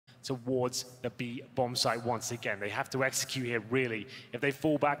towards the B bomb site once again. They have to execute here, really. If they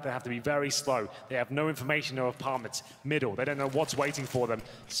fall back, they have to be very slow. They have no information, no apartments. Middle, they don't know what's waiting for them.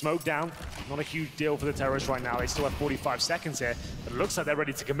 Smoke down, not a huge deal for the terrorists right now. They still have 45 seconds here, but it looks like they're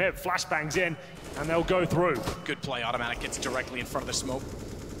ready to commit. Flashbangs in, and they'll go through. Good play, Automatic gets directly in front of the smoke.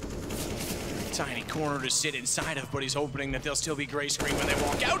 Tiny corner to sit inside of, but he's hoping that they'll still be gray screen when they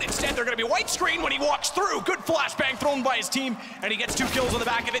walk out. Instead, they're going to be white screen when he walks through. Good flashbang thrown by his team, and he gets 2 kills on the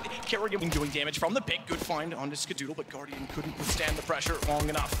back of it. Kerrigan doing damage from the pick. Good find onto Skadoodle, but Guardian couldn't withstand the pressure long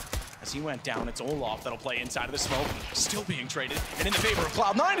enough. As he went down, it's Olof that'll play inside of the smoke, still being traded. And in the favor of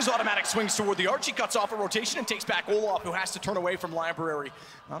Cloud9, as Automatic swings toward the arch, he cuts off a rotation and takes back Olof, who has to turn away from Library.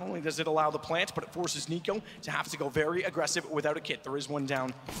 Not only does it allow the plant, but it forces Nico to have to go very aggressive without a kit. There is one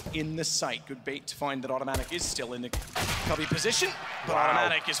down in the site. Good bait to find that Automatic is still in the cubby position, but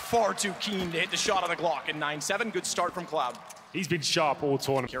Automatic is far too keen to hit the shot on the Glock. And 9-7, good start from Cloud. He's been sharp all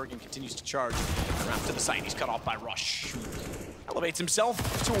tournament. Kerrigan continues to charge. Wrapped to the site, he's cut off by Rush. Elevates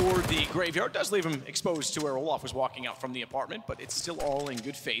himself toward the graveyard, does leave him exposed to where Olof was walking out from the apartment, but it's still all in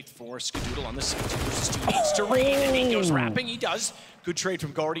good faith for Skadoodle on the site. 2 versus 2 needs to read, and he goes wrapping, he does. Good trade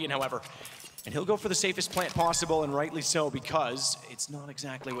from Guardian, however. And he'll go for the safest plant possible, and rightly so, because it's not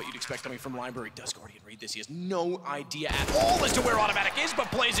exactly what you'd expect coming from Library. Does Guardian read this? He has no idea at all as to where Automatic is,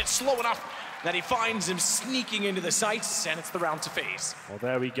 but plays it slow enough that he finds him sneaking into the sights, and it's the round to Faze. Well,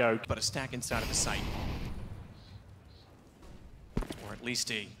 there we go. But a stack inside of the site. Or at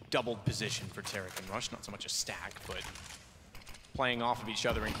least a doubled position for Tarek and Rush. Not so much a stack, but playing off of each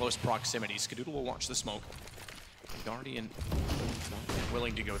other in close proximity. Skadoodle will watch the smoke. Guardian not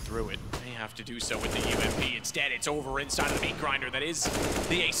willing to go through it. They have to do so with the UMP. Instead, it's over inside of the meat grinder. That is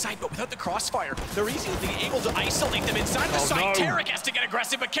the A site, but without the crossfire, they're easily able to isolate them inside of the site. No. Tarek has to get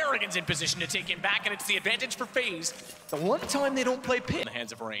aggressive, but Kerrigan's in position to take him back, and it's the advantage for Faze. The one time they don't play pin in the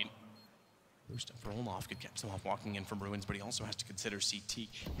hands of Rain. Boost up for Olof, could catch them off walking in from Ruins, but he also has to consider CT.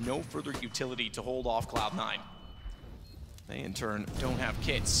 No further utility to hold off Cloud9. They, in turn, don't have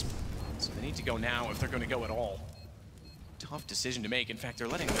kits, so they need to go now if they're going to go at all. Tough decision to make. In fact, they're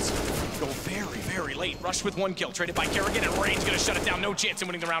letting this go very, very late. Rush with 1 kill, traded by Kerrigan, and Rain's going to shut it down. No chance in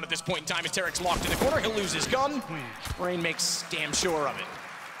winning the round at this point in time. As Tarek's locked in the corner, he'll lose his gun. Rain makes damn sure of it.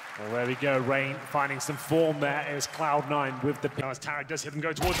 Well, there we go. Rain finding some form there as Cloud9 with the pin. As Tarek does hit him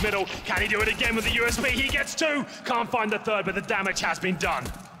go towards middle. Can he do it again with the USB? He gets 2. Can't find the 3rd, but the damage has been done.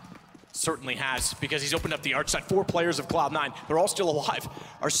 Certainly has, because he's opened up the arch side. 4 players of Cloud9, they're all still alive,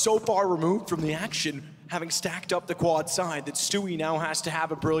 are so far removed from the action, having stacked up the quad side, that Stewie now has to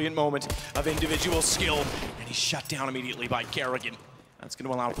have a brilliant moment of individual skill, and he's shut down immediately by Kerrigan. That's going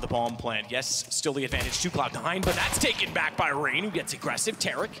to allow for the bomb plant. Yes, still the advantage to Cloud9, but that's taken back by Rain, who gets aggressive.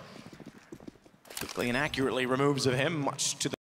 Tarek quickly and accurately removes of him, much to the